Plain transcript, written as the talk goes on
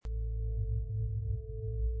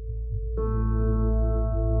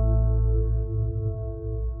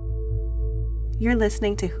You're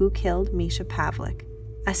listening to Who Killed Misha Pavlik,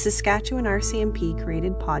 a Saskatchewan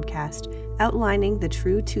RCMP-created podcast outlining the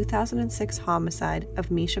true 2006 homicide of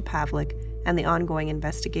Misha Pavlik and the ongoing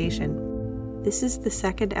investigation. This is the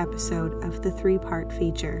second episode of the three-part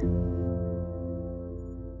feature.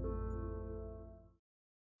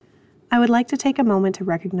 I would like to take a moment to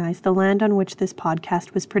recognize the land on which this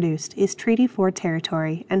podcast was produced is Treaty 4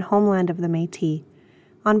 territory and homeland of the Métis.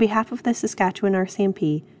 On behalf of the Saskatchewan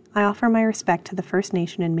RCMP, I offer my respect to the First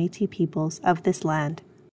Nation and Métis peoples of this land.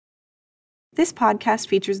 This podcast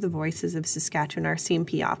features the voices of Saskatchewan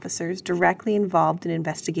RCMP officers directly involved in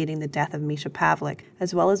investigating the death of Misha Pavlik,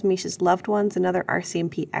 as well as Misha's loved ones and other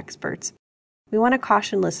RCMP experts. We want to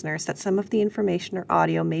caution listeners that some of the information or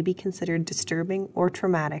audio may be considered disturbing or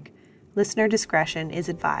traumatic. Listener discretion is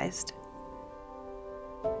advised.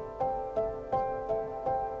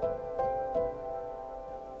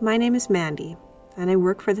 My name is Mandy, and I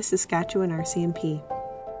work for the Saskatchewan RCMP.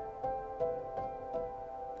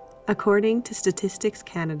 According to Statistics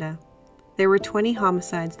Canada, there were 20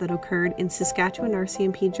 homicides that occurred in Saskatchewan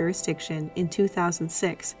RCMP jurisdiction in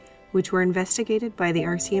 2006, which were investigated by the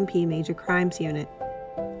RCMP Major Crimes Unit.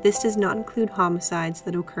 This does not include homicides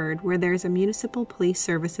that occurred where there is a municipal police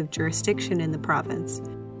service of jurisdiction in the province.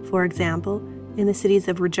 For example, in the cities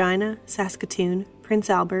of Regina, Saskatoon, Prince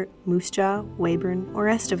Albert, Moose Jaw, Weyburn, or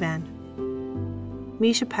Estevan.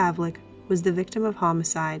 Misha Pavlik was the victim of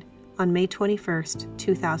homicide on May 21st,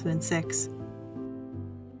 2006.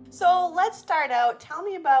 So let's start out. Tell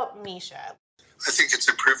me about Misha. I think it's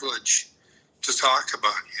a privilege to talk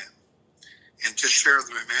about him and to share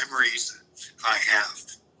the memories I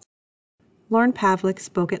have. Lorne Pavlik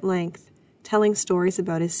spoke at length, telling stories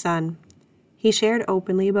about his son. He shared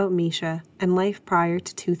openly about Misha and life prior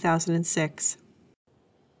to 2006.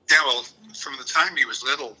 Yeah, well, from the time he was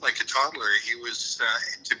little, like a toddler, he was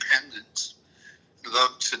independent.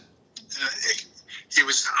 Loved to. He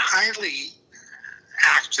was highly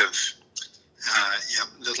active,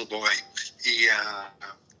 little boy.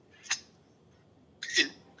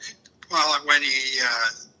 When he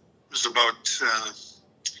was about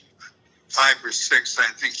 5 or 6,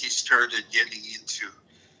 I think he started getting into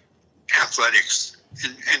athletics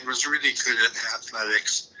and was really good at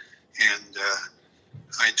athletics. And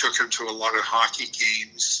I took him to a lot of hockey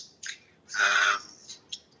games.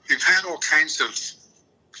 We've had all kinds of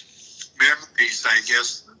memories, I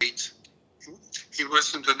guess. He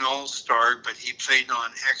wasn't an all-star, but he played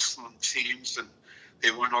on excellent teams and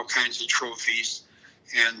they won all kinds of trophies.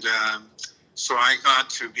 And so I got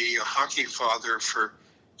to be a hockey father for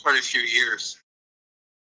quite a few years.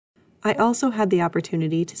 I also had the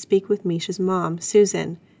opportunity to speak with Misha's mom,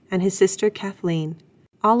 Susan, and his sister, Kathleen.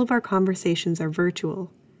 All of our conversations are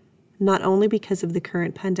virtual, not only because of the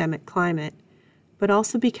current pandemic climate, but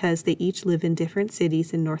also because they each live in different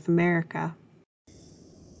cities in North America.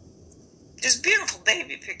 There's beautiful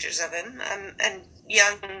baby pictures of him, and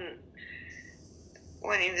young,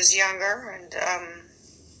 when he was younger, and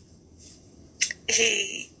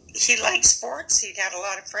he liked sports. He had a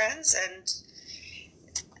lot of friends, and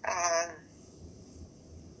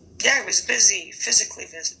he was busy, physically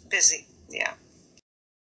busy. Yeah.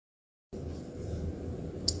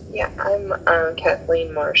 Yeah, I'm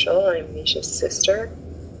Kathleen Marshall. I'm Misha's sister.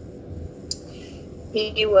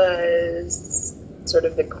 He was sort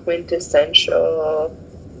of the quintessential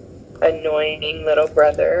annoying little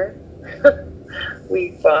brother.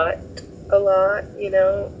 We fought a lot,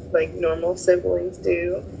 like normal siblings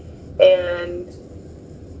do. And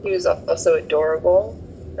he was also adorable.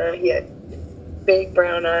 He had big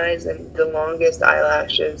brown eyes and the longest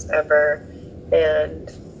eyelashes ever.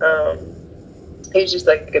 And he was just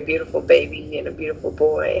like a beautiful baby and a beautiful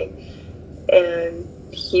boy. And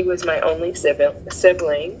he was my only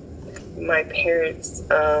sibling. My parents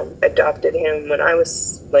adopted him when I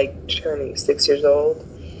was like turning 6 years old.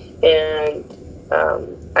 And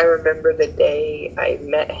I remember the day I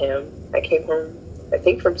met him. I came home, I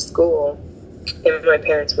think, from school, and my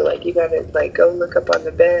parents were like, "You gotta go look up on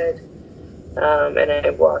the bed." And I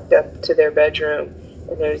walked up to their bedroom,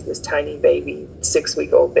 and there was this tiny baby,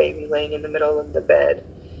 6-week-old baby, laying in the middle of the bed.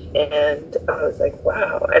 And I was like,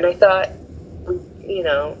 "Wow!" And I thought,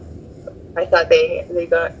 they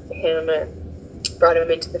got him and brought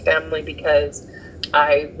him into the family because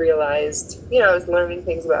I realized, I was learning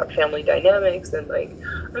things about family dynamics and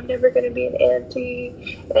I'm never going to be an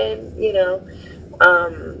auntie, and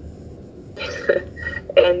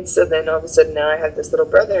and so then all of a sudden now I have this little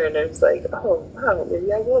brother, and I was like, oh wow,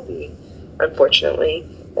 maybe I will be. Unfortunately,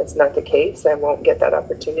 that's not the case. I won't get that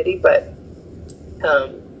opportunity, but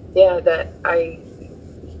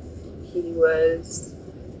he was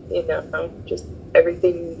you know, just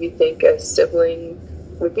everything you think a sibling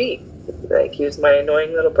would be. Like, he was my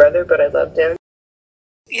annoying little brother, but I loved him.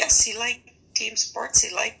 Yes, he liked team sports.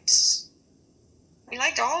 He liked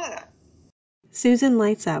all of that. Susan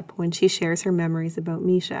lights up when she shares her memories about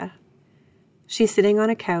Misha. She's sitting on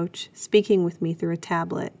a couch, speaking with me through a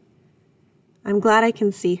tablet. I'm glad I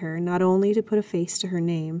can see her, not only to put a face to her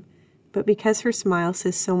name, but because her smile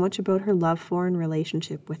says so much about her love for and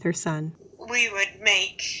relationship with her son. We would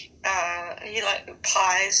make he liked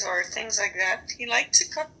pies or things like that. He liked to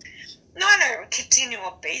cook, not on a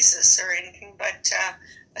continual basis or anything, but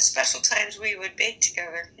at special times we would bake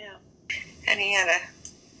together. Yeah, and he had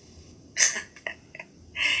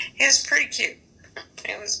he was pretty cute.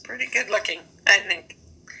 He was pretty good looking, I think.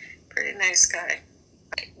 Pretty nice guy.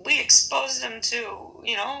 We exposed him to,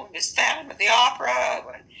 his Phantom of the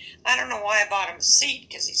Opera. I don't know why I bought him a seat,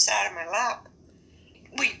 because he sat in my lap.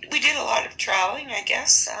 We did a lot of traveling, I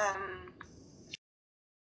guess.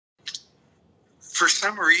 For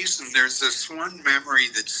some reason, there's this one memory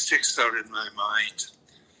that sticks out in my mind.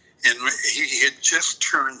 And he had just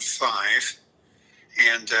turned 5,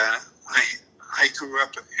 and I grew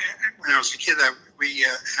up, when I was a kid, we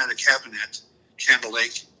had a cabin at Campbell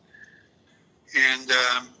Lake. And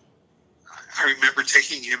I remember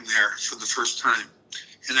taking him there for the first time.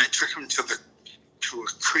 And I took him to a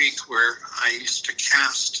creek where I used to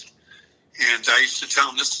cast. And I used to tell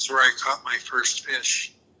him this is where I caught my first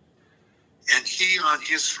fish. And he, on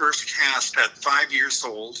his first cast at 5 years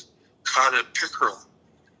old, caught a pickerel.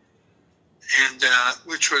 And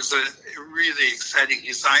which was really exciting.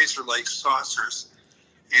 His eyes were like saucers.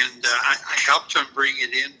 And I helped him bring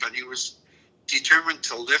it in, but he was determined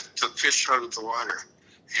to lift the fish out of the water.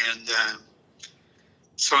 And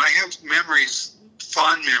so I have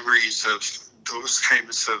fond memories of those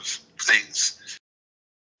kinds of things.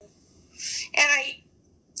 And I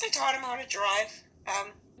taught him how to drive.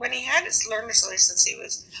 When he had his learner's license,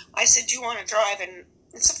 I said, "Do you want to drive?" And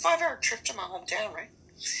it's a 5-hour trip to my hometown, right?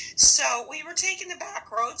 So we were taking the back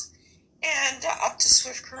roads and up to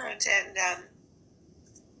Swift Current, and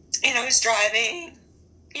he was driving,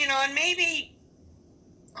 and maybe,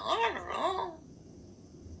 I don't know,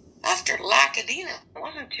 after Lacadena, it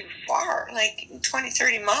wasn't too far, like 20,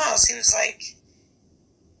 30 miles, he was like,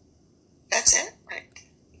 "That's it?" Like,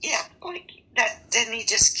 yeah, like that. Then you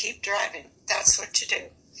just keep driving. That's what you do.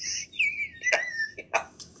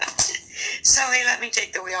 So he let me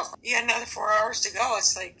take the wheel. You got another 4 hours to go.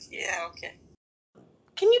 It's like, yeah, okay.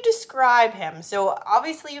 Can you describe him? So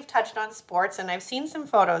obviously you've touched on sports, and I've seen some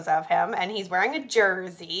photos of him, and he's wearing a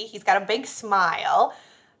jersey. He's got a big smile.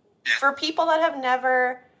 For people that have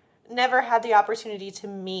never had the opportunity to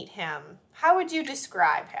meet him, how would you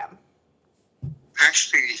describe him?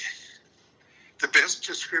 Actually, the best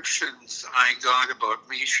descriptions I got about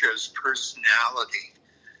Misha's personality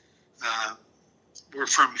were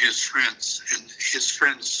from his friends and his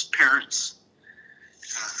friends' parents.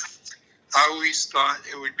 I always thought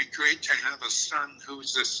it would be great to have a son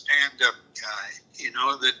who's a stand-up guy,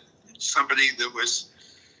 that somebody that was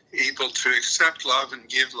able to accept love and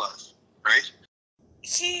give love, right?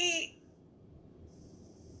 He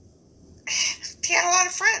had a lot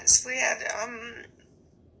of friends. He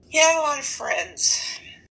had a lot of friends.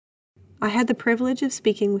 I had the privilege of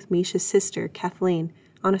speaking with Misha's sister, Kathleen,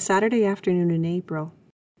 on a Saturday afternoon in April.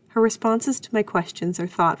 Her responses to my questions are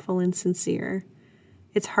thoughtful and sincere.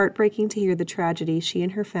 It's heartbreaking to hear the tragedy she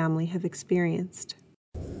and her family have experienced.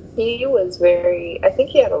 He was I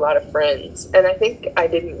think he had a lot of friends, and I think I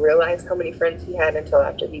didn't realize how many friends he had until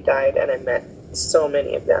after he died, and I met so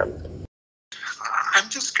many of them. I'm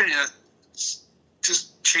just going to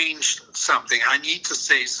just change something. I need to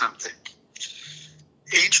say something.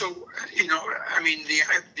 Angel,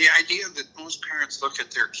 the idea that most parents look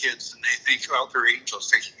at their kids and they think, well, they're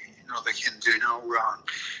angels, they can do no wrong.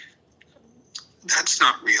 That's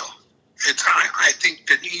not real. I think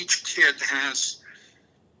that each kid has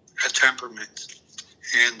a temperament.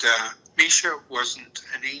 And Misha wasn't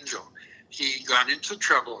an angel. He got into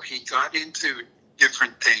trouble. He got into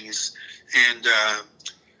different things. And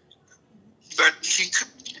but he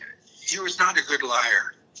was not a good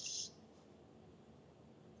liar.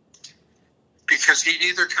 Because he'd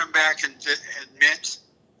either come back and admit,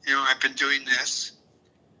 I've been doing this,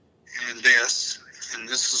 and this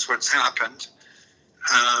is what's happened.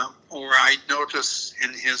 Or I'd notice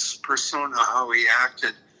in his persona how he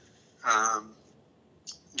acted,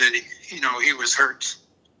 that he was hurt.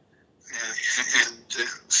 And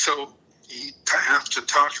so you have to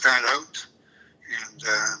talk that out. And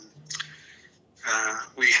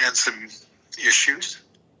we had some issues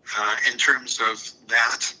in terms of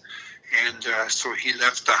that. And so he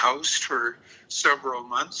left the house for several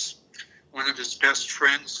months. One of his best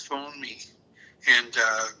friends phoned me and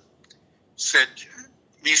said,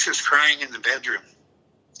 Misha's crying in the bedroom.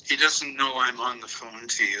 He doesn't know I'm on the phone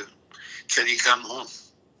to you. Can he come home?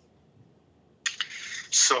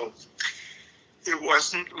 So it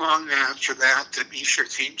wasn't long after that Misha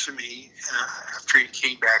came to me after he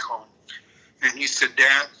came back home. And he said,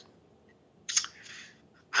 Dad,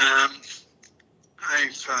 I've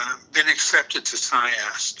been accepted to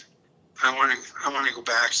SciAst. I want to go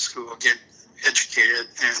back to school, get educated,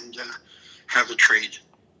 and have a trade.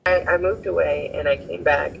 I moved away and I came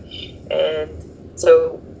back, and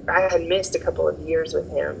so I had missed a couple of years with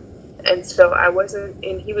him, and so I wasn't.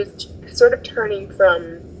 And he was sort of turning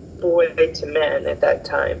from boy to man at that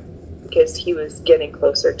time because he was getting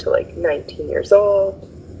closer to like 19 years old,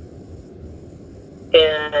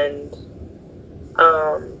 and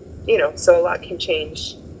so a lot can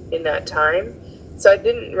change in that time. So I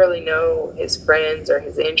didn't really know his friends or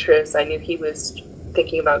his interests. I knew he was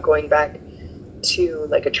thinking about going back to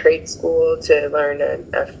like a trade school to learn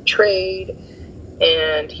a trade,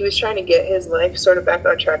 and he was trying to get his life sort of back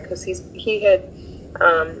on track because he was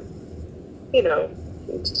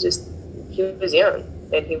young,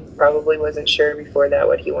 and he probably wasn't sure before that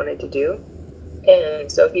what he wanted to do,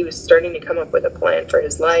 and so he was starting to come up with a plan for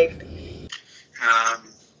his life.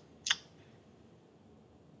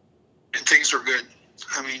 And things were good.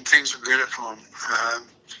 I mean, things were good at home,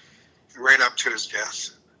 right up to his death.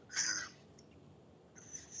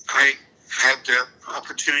 I had the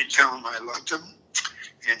opportunity to tell him I loved him,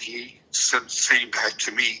 and he said the same back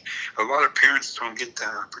to me. A lot of parents don't get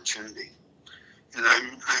that opportunity, and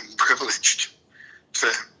I'm privileged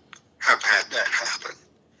to have had that happen.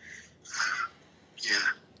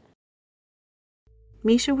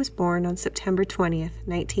 Misha was born on September 20th,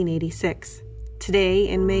 1986. Today,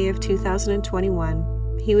 in May of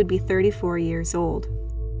 2021, he would be 34 years old.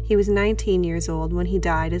 He was 19 years old when he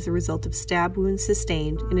died as a result of stab wounds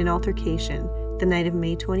sustained in an altercation the night of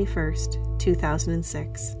May 21st,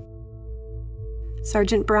 2006.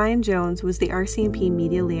 Sergeant Brian Jones was the RCMP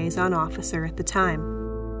Media Liaison Officer at the time.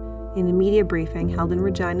 In a media briefing held in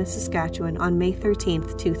Regina, Saskatchewan on May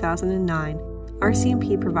 13th, 2009,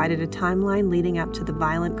 RCMP provided a timeline leading up to the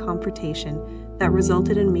violent confrontation that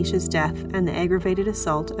resulted in Misha's death and the aggravated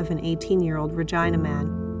assault of an 18-year-old Regina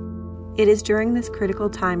man. It is during this critical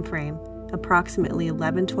time frame, approximately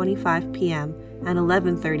 11:25 p.m. and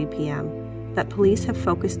 11:30 p.m., that police have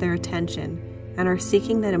focused their attention and are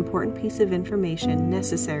seeking that important piece of information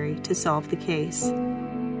necessary to solve the case.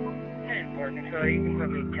 10-4 control, you can put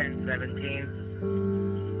me 1017.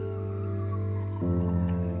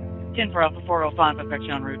 10-4 Alpha 405, I've got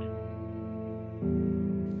you en route.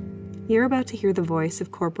 You're about to hear the voice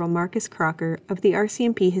of Corporal Marcus Crocker of the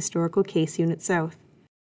RCMP Historical Case Unit South.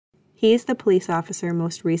 He is the police officer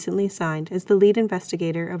most recently assigned as the lead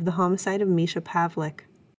investigator of the homicide of Misha Pavlik.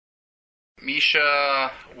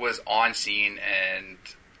 Misha was on scene, and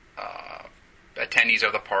attendees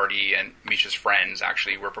of the party and Misha's friends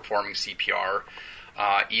actually were performing CPR.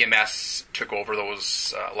 EMS took over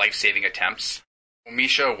those life-saving attempts.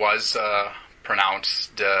 Misha was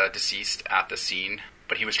pronounced deceased at the scene,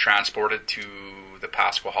 but he was transported to the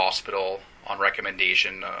Pasqua Hospital on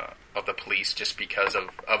recommendation of the police just because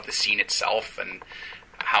of the scene itself and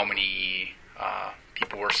how many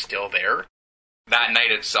people were still there. That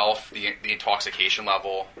night itself, the intoxication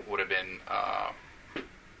level would have been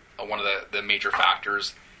one of the major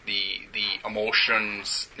factors. The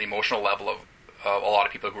emotions, the emotional level of a lot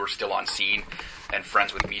of people who were still on scene and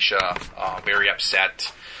friends with Misha, very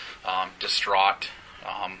upset, distraught,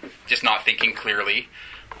 just not thinking clearly,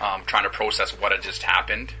 trying to process what had just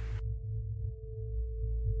happened.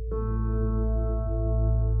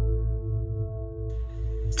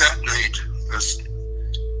 That night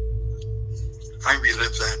I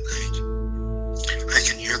relived that night. I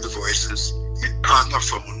can hear the voices on the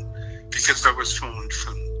phone because I was phoned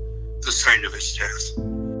from the site of his death.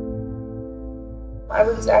 I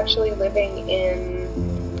was actually living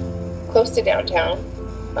close to downtown,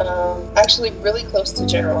 actually really close to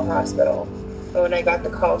General Hospital. But when I got the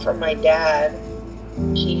call from my dad,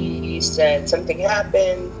 he said something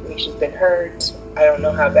happened, Misha's been hurt, I don't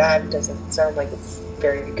know how bad, it doesn't sound like it's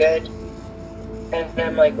very good. And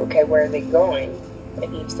I'm like, okay, where are they going?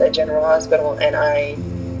 And he said General Hospital, and I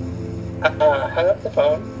hung up the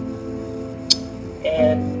phone,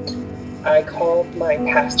 and I called my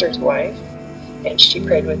pastor's wife, and she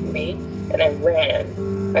prayed with me, and I ran.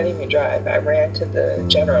 I didn't even drive. I ran to the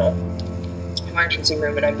general emergency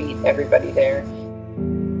room, and I beat everybody there.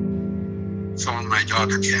 Phoned my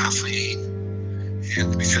daughter Kathleen,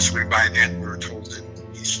 And because by then we were told that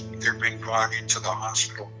they're being brought into the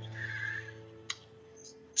hospital.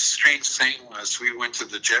 Strange thing was, we went to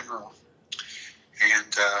the general,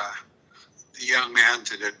 and the young man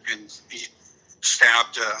that had been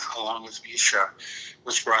stabbed along with Misha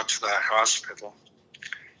was brought to that hospital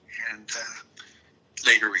and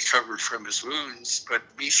later recovered from his wounds. But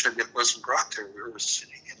Misha wasn't brought there. We were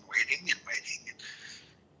sitting and waiting.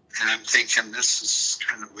 And I'm thinking, this is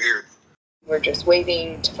kind of weird. We're just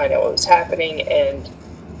waiting to find out what was happening, and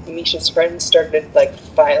Misha's friends started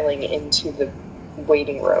filing into the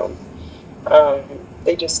waiting room.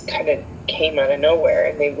 They just kind of came out of nowhere,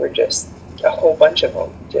 and they were just a whole bunch of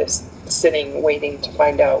them just sitting waiting to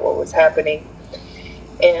find out what was happening.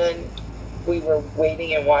 And we were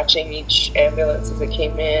waiting and watching each ambulance as it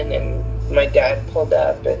came in, and my dad pulled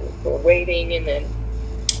up, and we were waiting, and then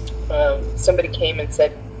somebody came and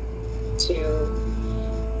said to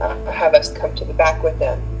have us come to the back with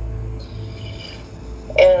them.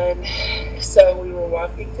 And so we were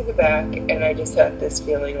walking to the back, and I just had this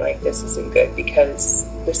feeling like this isn't good, because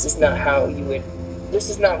this is not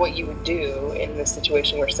what you would do in the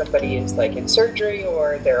situation where somebody is in surgery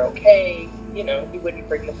or they're okay. You wouldn't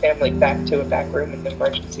bring the family back to a back room in the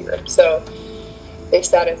emergency room. So they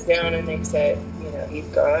sat us down and they said, he's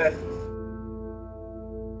gone.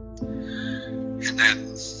 And then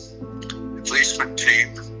the policeman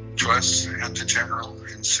came to us at the general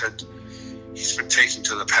and said, he's been taken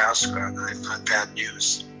to the Pasca, and I've got bad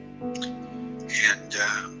news. And,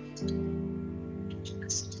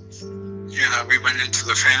 we went into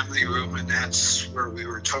the family room, and that's where we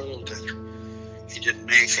were told that he didn't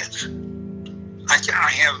make it. I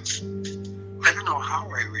don't know how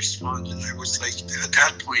I responded. I was at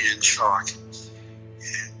that point in shock.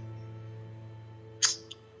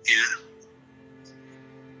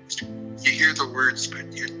 And, you hear the words, but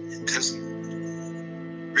it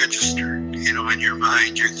doesn't register, in your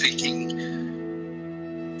mind. You're thinking,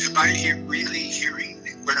 am I really hearing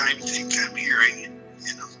what I think I'm hearing?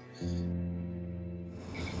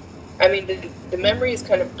 I mean, the memory is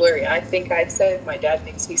kind of blurry. I think I said, my dad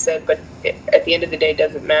thinks he said, but at the end of the day, it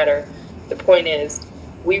doesn't matter. The point is,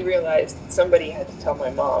 we realized somebody had to tell my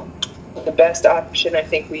mom. The best option I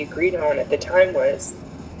think we agreed on at the time was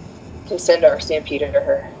to send our Stampede to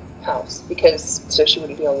her house, so she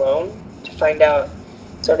wouldn't be alone. To find out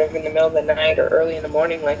sort of in the middle of the night or early in the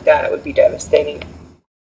morning like that would be devastating.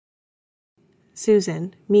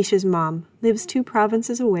 Susan, Misha's mom, lives 2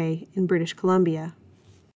 provinces away in British Columbia.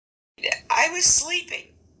 I was sleeping,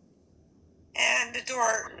 and the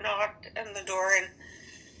door knocked on the door, and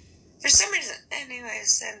for some reason,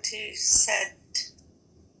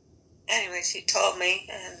 he told me,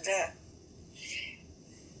 and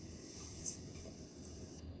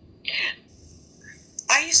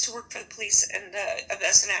I used to work for the police and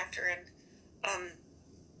as an actor, and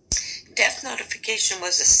death notification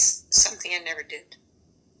was something I never did.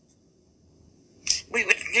 We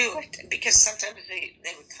would do it because sometimes they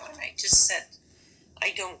would come, and I just said,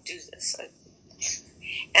 I don't do this.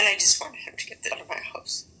 And I just wanted him to get out of my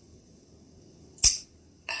house.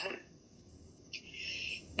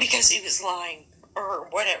 Because he was lying or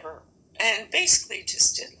whatever. And basically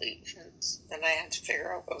just did leave. And then I had to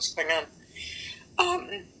figure out what was going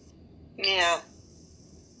on. Yeah.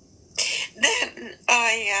 Then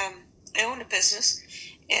I own a business.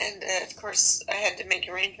 And of course I had to make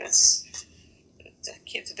arrangements to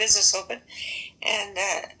keep the business open, and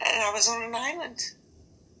I was on an island,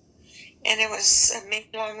 and it was a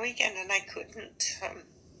mid-long weekend, and I couldn't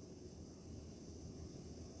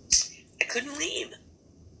leave.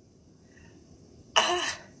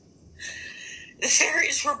 The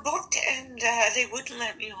ferries were booked, and they wouldn't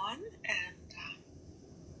let me on, and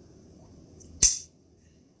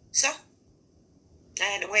so I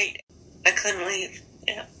had to wait. I couldn't leave.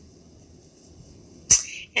 Yeah.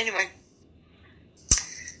 Anyway.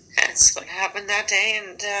 That's what happened that day,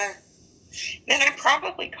 and then I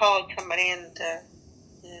probably called somebody, and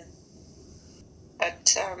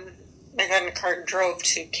but I got in a car and drove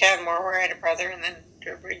to Canmore, where I had a brother, and then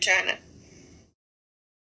drove to Regina.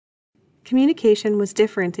 Communication was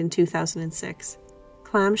different in 2006.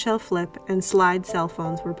 Clamshell flip and slide cell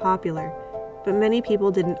phones were popular, but many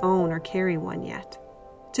people didn't own or carry one yet.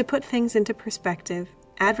 To put things into perspective,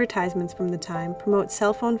 advertisements from the time promote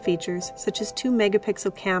cell phone features such as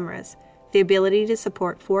 2-megapixel cameras, the ability to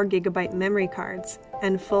support 4 GB memory cards,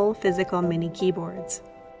 and full physical mini keyboards.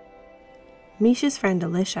 Misha's friend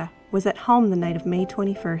Alicia was at home the night of May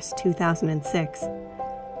 21, 2006.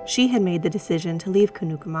 She had made the decision to leave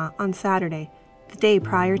Kanookama on Saturday, the day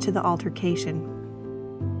prior to the altercation.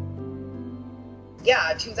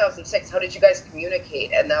 yeah, 2006, how did you guys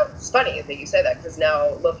communicate? And that's funny that you say that, because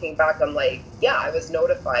now looking back, I'm like, yeah, I was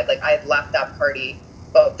notified. Like, I had left that party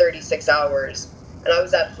about 36 hours, and I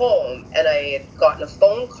was at home, and I had gotten a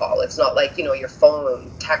phone call. It's not like, your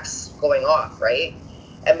phone texts going off, right?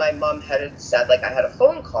 And my mom had said, like, I had a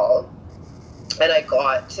phone call, and I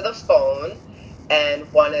got to the phone, and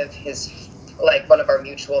one of our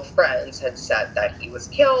mutual friends had said that he was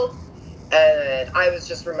killed. And I was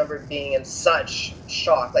just remembered being in such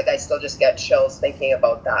shock. Like, I still just get chills thinking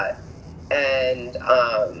about that. And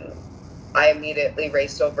I immediately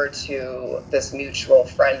raced over to this mutual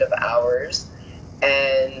friend of ours.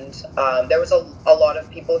 And there was a lot of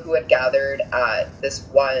people who had gathered at this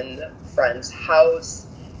one friend's house.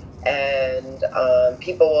 And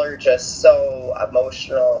people were just so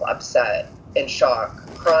emotional, upset, in shock,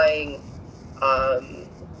 crying.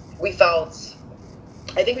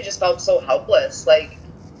 I think we just felt so helpless, like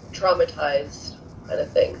traumatized kind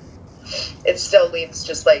of thing. It still leaves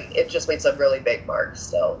it just leaves a really big mark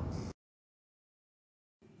still.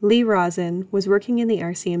 Lee Rosen was working in the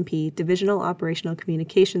RCMP Divisional Operational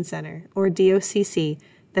Communication Center, or DOCC,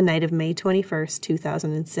 the night of May 21st,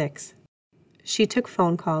 2006. She took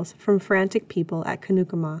phone calls from frantic people at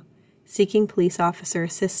Kanukuma, seeking police officer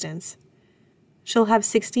assistance. She'll have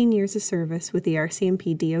 16 years of service with the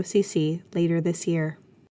RCMP DOCC later this year.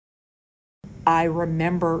 I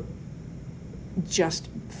remember just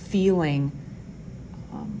feeling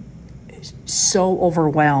so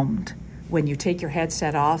overwhelmed when you take your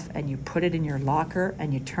headset off and you put it in your locker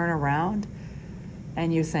and you turn around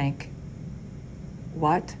and you think,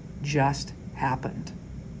 what just happened?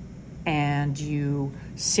 And you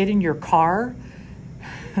sit in your car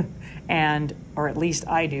or at least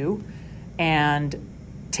I do, and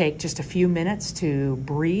take just a few minutes to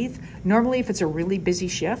breathe. Normally, if it's a really busy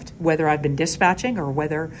shift, whether I've been dispatching or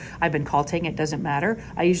whether I've been call taking, it doesn't matter.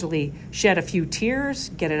 I usually shed a few tears,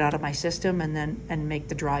 get it out of my system, and make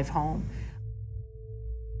the drive home.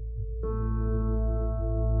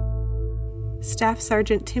 Staff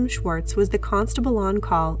Sergeant Tim Schwartz was the constable on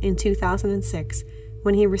call in 2006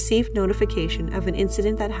 when he received notification of an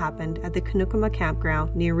incident that happened at the Kanukuma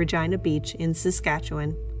campground near Regina Beach in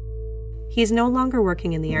Saskatchewan. He is no longer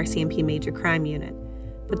working in the RCMP Major Crime Unit,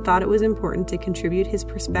 but thought it was important to contribute his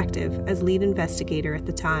perspective as lead investigator at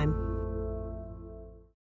the time.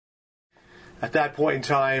 At that point in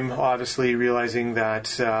time, obviously realizing that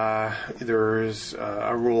there's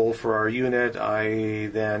a role for our unit, I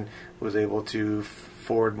then was able to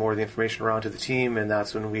forward more of the information around to the team, and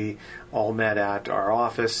that's when we all met at our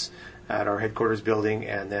office, at our headquarters building,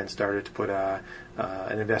 and then started to put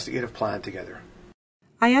an investigative plan together.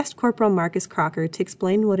 I asked Corporal Marcus Crocker to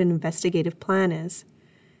explain what an investigative plan is.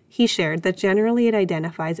 He shared that generally it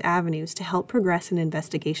identifies avenues to help progress an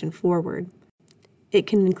investigation forward. It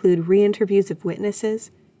can include re-interviews of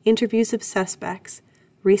witnesses, interviews of suspects,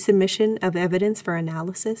 resubmission of evidence for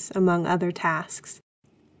analysis, among other tasks.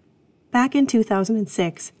 Back in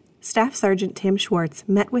 2006, Staff Sergeant Tim Schwartz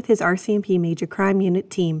met with his RCMP Major Crime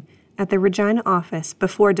Unit team at the Regina office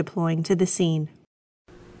before deploying to the scene.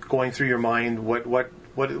 Going through your mind, what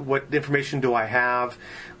information do I have?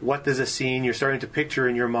 What does a scene? You're starting to picture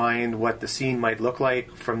in your mind what the scene might look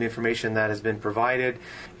like from the information that has been provided.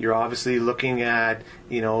 You're obviously looking at,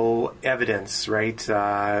 evidence, right?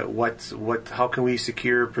 How can we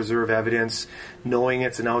secure, preserve evidence, knowing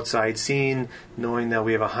it's an outside scene, knowing that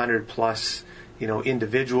we have 100+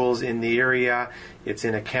 individuals in the area. It's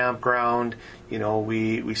in a campground.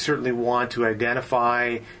 We certainly want to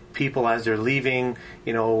identify people as they're leaving.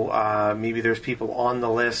 Maybe there's people on the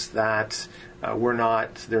list that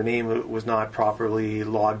their name was not properly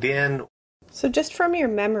logged in. So just from your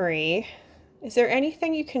memory, is there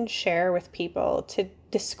anything you can share with people to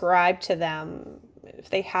describe to them, if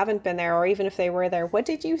they haven't been there or even if they were there, what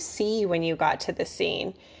did you see when you got to the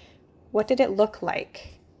scene? What did it look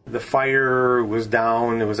like? The fire was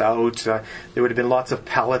down, it was out. There would have been lots of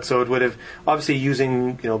pellets, so it would have, obviously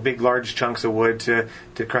using big large chunks of wood to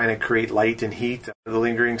kind of create light and heat. The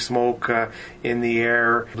lingering smoke in the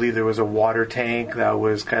air. I believe there was a water tank that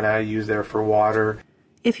was kind of used there for water.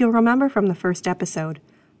 If you'll remember from the first episode,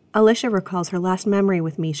 Alicia recalls her last memory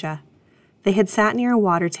with Misha. They had sat near a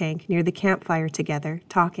water tank near the campfire together,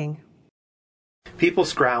 talking. People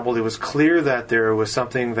scrambled. It was clear that there was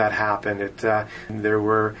something that happened. There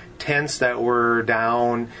were tents that were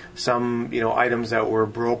down, some items that were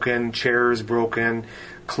broken, chairs broken,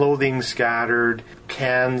 clothing scattered,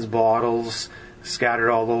 cans, bottles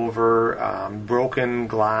scattered all over, broken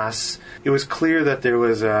glass. It was clear that there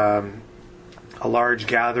was a large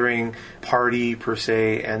gathering, party per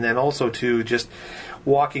se, and then also too just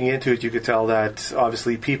walking into it, you could tell that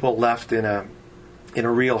obviously people left in a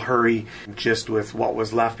real hurry, just with what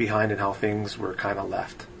was left behind and how things were kind of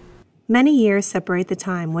left. Many years separate the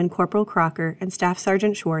time when Corporal Crocker and Staff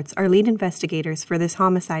Sergeant Schwartz are lead investigators for this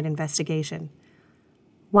homicide investigation.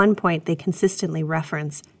 One point they consistently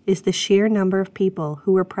reference is the sheer number of people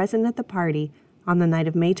who were present at the party on the night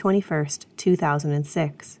of May 21st,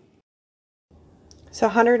 2006. So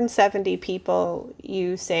 170 people,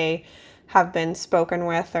 you say, have been spoken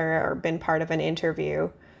with or been part of an interview.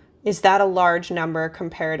 Is that a large number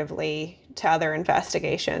comparatively to other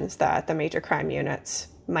investigations that the major crime units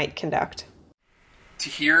might conduct? To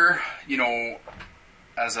hear,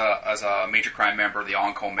 as a major crime member, the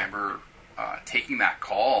on-call member, taking that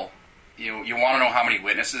call, you want to know how many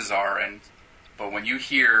witnesses are, but when you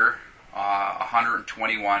hear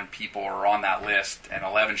 121 people are on that list and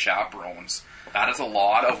 11 chaperones, that is a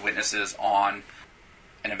lot of witnesses on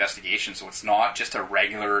an investigation. So it's not just a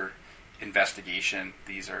regular investigation.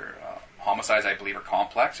 These are homicides, I believe, are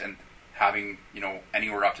complex, and having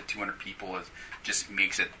anywhere up to 200 people just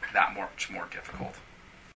makes it that much more difficult.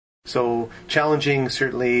 So challenging,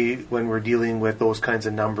 certainly, when we're dealing with those kinds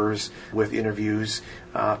of numbers with interviews.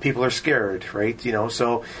 People are scared, right?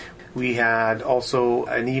 So we had also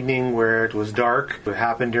an evening where it was dark. It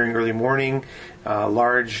happened during early morning. A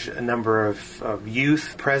large number of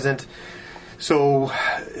youth present. So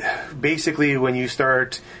basically, when you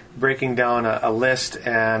start breaking down a list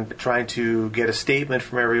and trying to get a statement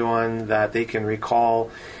from everyone that they can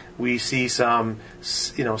recall, we see some,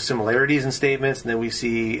 similarities in statements, and then we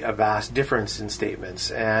see a vast difference in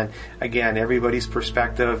statements. And again, everybody's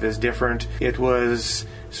perspective is different. It was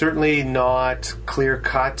certainly not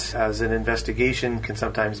clear-cut, as an investigation can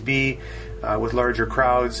sometimes be with larger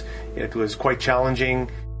crowds. It was quite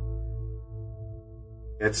challenging.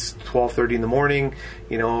 It's 12:30 in the morning.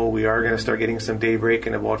 We are going to start getting some daybreak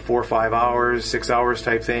in about 4 or 5 hours, 6 hours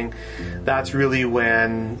type thing. That's really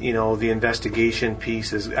when, the investigation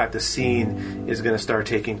piece is at the scene is going to start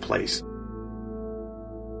taking place.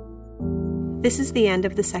 This is the end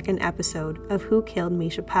of the second episode of Who Killed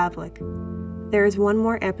Misha Pavlik. There is one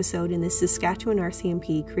more episode in this Saskatchewan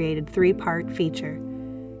RCMP created 3-part feature.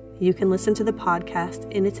 You can listen to the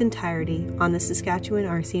podcast in its entirety on the Saskatchewan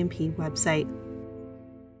RCMP website.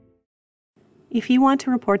 If you want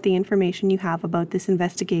to report the information you have about this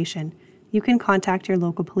investigation, you can contact your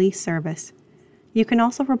local police service. You can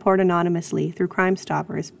also report anonymously through Crime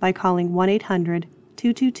Stoppers by calling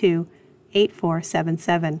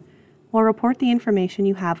 1-800-222-8477, or report the information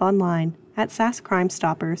you have online at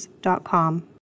saskcrimestoppers.com.